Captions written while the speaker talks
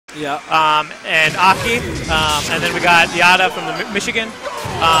Yeah. And Aki. And then we got Yatal from the Michigan.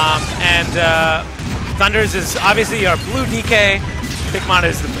 And ThundeRz is obviously our blue DK. Pikmon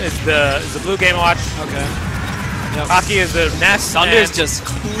is the blue Game&Watch. Okay. Yep. Aki is the Ness. ThundeRz just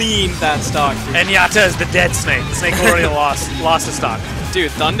cleaned that stock, dude. And Yatal is the dead Snake. Snake already lost the stock.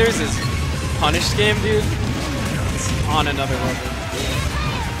 Dude, ThundeRz is punished game, dude. It's on another level.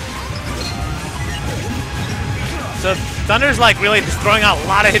 So ThundeRz like really just throwing out a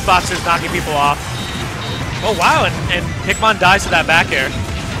lot of hitboxes, knocking people off. Oh wow, and Pikmon dies to that back air.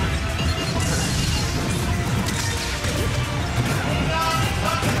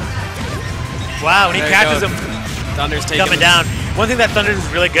 Wow, and he catches him ThundeRz taking coming down. One thing that ThundeRz is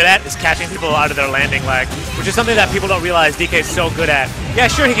really good at is catching people out of their landing lag, which is something that people don't realize DK is so good at. Yeah,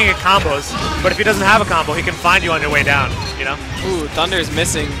 sure, he can get combos, but if he doesn't have a combo, he can find you on your way down, you know? Ooh, ThundeRz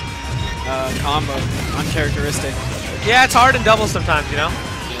missing combo, uncharacteristic. Yeah, it's hard in doubles sometimes, you know?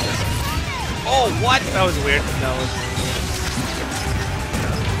 Oh, what? That was weird. That was...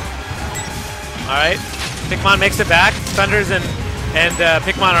 Alright, Pikmon makes it back. ThundeRz and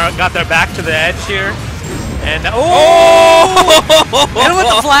Pikmon got their back to the edge here. And and with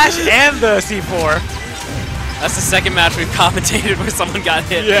the flash and the C4. That's the second match we've commentated where someone got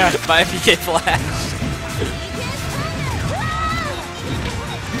hit by a PK flash.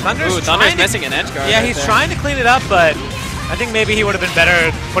 ThundeRz missing an edge guard. Yeah, he's trying to clean it up, but I think maybe he would have been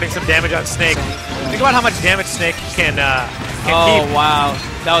better putting some damage on Snake. Think about how much damage Snake can keep. Oh, wow.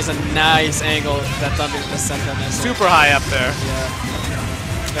 That was a nice angle that ThundeRz just sent them in. Super high up there. Yeah.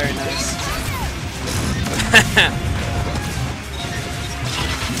 Very nice.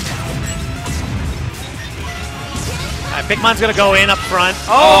 Pikmon's going to go in up front.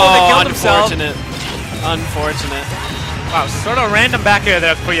 Oh, they killed himself. Unfortunate. Wow, sort of random back here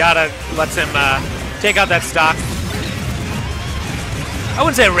there for Yatal lets him take out that stock. I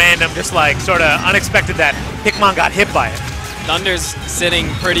wouldn't say random, just like sort of unexpected that Pikmon got hit by it. ThundeRz sitting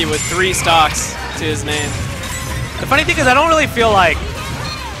pretty with 3 stocks to his name. The funny thing is I don't really feel like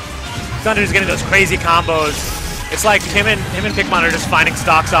ThundeRz getting those crazy combos. It's like him and Pikmon are just finding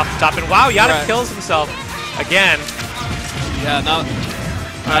stocks off the top. And wow, Yatal kills himself again. Yeah, not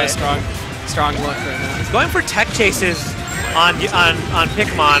a strong look right now. He's going for tech chases on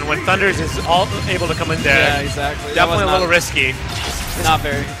Pikmon when ThundeRz is all able to come in there. Yeah, exactly. Definitely a little risky. Not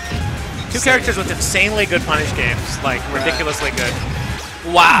very. 2 characters with insanely good punish games, like ridiculously good.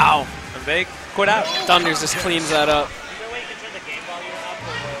 Wow. And they quit out. ThundeRz just cleans that up.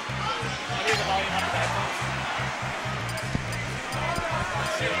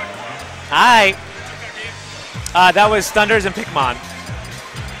 Hi. That was ThundeRz and Pikmon.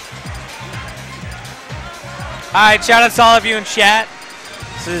 Alright, shout out to all of you in chat.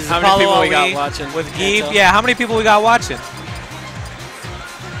 This is how many people we got watching? With GOOB. Yeah, how many people we got watching?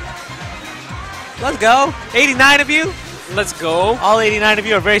 Let's go. 89 of you. Let's go. All 89 of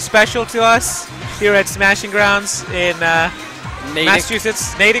you are very special to us here at Smashing Grounds in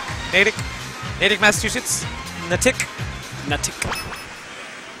Massachusetts. Natick, Massachusetts. Natick.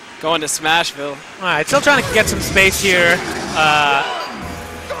 Going to Smashville. All right, still trying to get some space here. I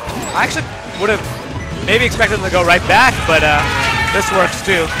actually would have maybe expected them to go right back, but this works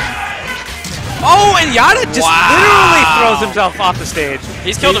too. Oh, and Yatal just literally throws himself off the stage.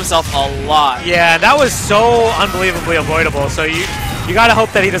 He's killed himself a lot. Yeah, that was so unbelievably avoidable. So you gotta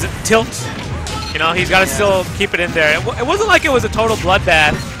hope that he doesn't tilt. You know, he's gotta still keep it in there. It wasn't like it was a total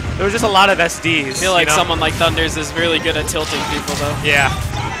bloodbath. There was just a lot of SDs. I feel like someone like ThundeRz is really good at tilting people, though. Yeah.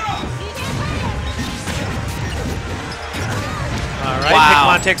 All right,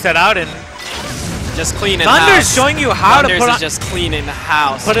 Pikmon takes that out and just cleaning ThundeRz showing you how to put on, just cleaning the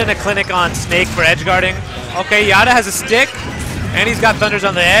house. Put in a clinic on Snake for edge guarding. Okay, Yatal has a stick, and he's got ThundeRz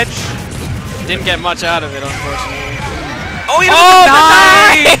on the edge. Didn't get much out of it, unfortunately. Oh, he the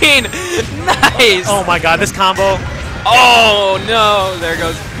 9! Nice! Oh my god, this combo. Oh no, there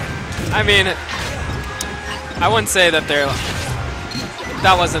goes. I mean, I wouldn't say that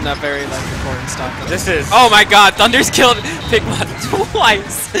that wasn't a very important stock. This is. Oh my god, ThundeRz killed Pikmon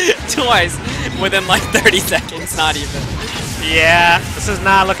twice within like 30 seconds, not even. Yeah, this is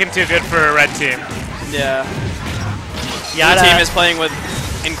not looking too good for a red team. Yeah. Yatal team is playing with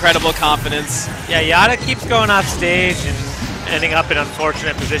incredible confidence. Yeah, Yatal keeps going off stage and ending up in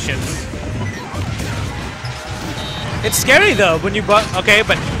unfortunate positions. It's scary though when you okay,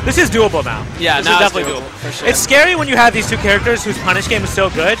 but this is doable now. Yeah, this now is definitely doable. For sure. It's scary when you have these 2 characters whose punish game is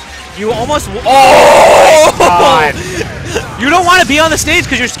so good. You almost God. You don't want to be on the stage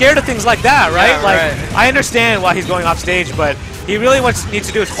because you're scared of things like that, right? Yeah, I understand why he's going off stage, but he really needs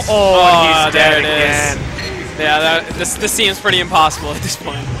to do is and he's dead again. Yeah, this seems pretty impossible at this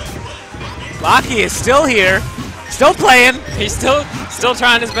point. Aki is still here, still playing. He's still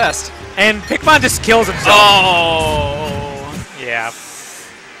trying his best. And Pikmon just kills himself. Oh. Yeah.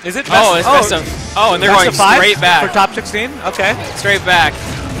 Is it best? Oh, it's best of. Oh, and they're going straight back. For top 16? Okay. Straight back.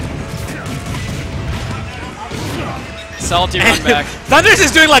 Salty run back. Thunders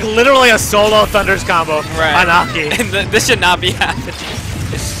is doing like literally a solo Thunders combo on Aki. And this should not be happening.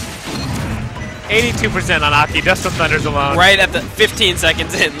 82% on Aki, just on Thunders alone. Right at the 15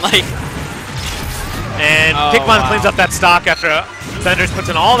 seconds in, like. And Pikmon cleans up that stock after Thunders puts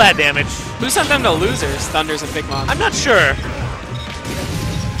in all that damage. Who sent them to losers, Thunders and Pikmon? I'm not sure.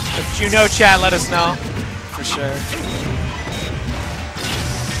 If you know, chat, let us know. For sure.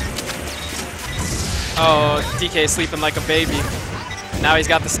 Oh, DK sleeping like a baby. Now he's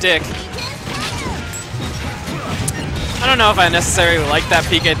got the stick. I don't know if I necessarily like that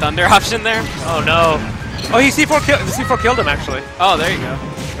PK Thunder option there. Oh no. Oh, he C4 killed him actually. Oh, there you go.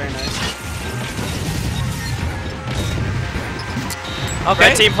 Very nice. Okay.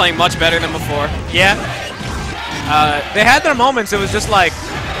 Red team playing much better than before. Yeah. They had their moments. It was just like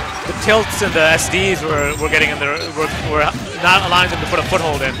the tilts and the SDs were getting in there. Were not allowing them to put a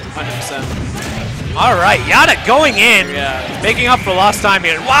foothold in. 100%. All right, Yata going in, making up for lost time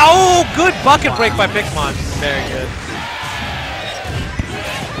here. Wow, good bucket break by Pikmon. Very good.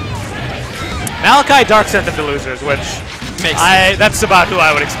 Malachi Dark sent them to losers, which that's about who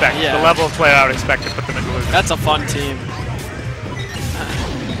I would expect. Yeah. The level of player I would expect to put them into losers. That's a fun team.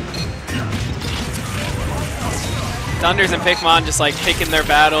 Thunders and Pikmon just like picking their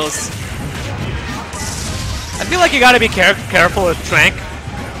battles. I feel like you got to be careful with Trank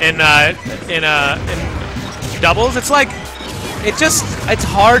in doubles. It's like it's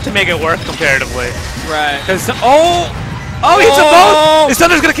hard to make it work comparatively. Right. Because he hits them both. Is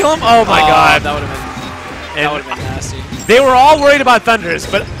Thunders gonna kill him? Oh my god. That would have been nasty. They were all worried about Thunders,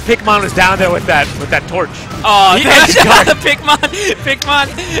 but Pikmon was down there with that torch. Oh, he edge guarded Pikmon.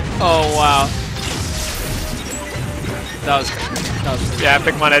 Oh wow. That was crazy. Yeah,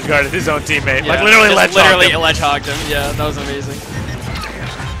 Pikmon edge guarded his own teammate. Yeah, like literally ledge hogged him. Yeah, that was amazing.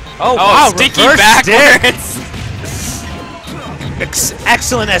 Oh wow, sticky backwards.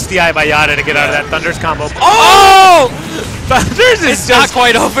 Excellent SDI by Yata to get out of that Thunders combo. Oh! Thunders is just not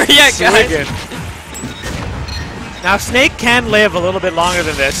quite over yet, guys. Now Snake can live a little bit longer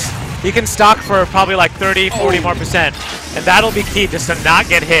than this. He can stock for probably like 30, 40% and that'll be key just to not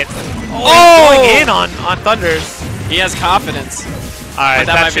get hit. Going in on Thunders. He has confidence. Alright,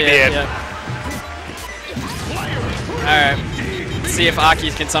 that should be it. Yeah. Alright. Let's see if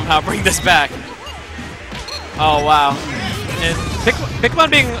Aki can somehow bring this back. Oh wow. And Pikmon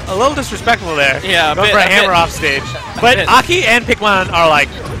being a little disrespectful there. Yeah, going for a hammer off stage. But Aki and Pikmon are like,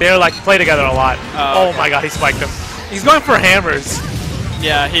 they're like play together a lot. Oh my god, he spiked him. He's going for hammers.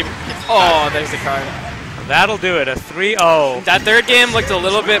 Yeah, there's the card. That'll do it, a 3-0. That third game looked a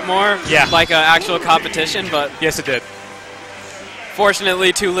little bit more like an actual competition, but yes it did.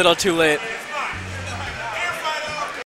 Fortunately, too little, too late.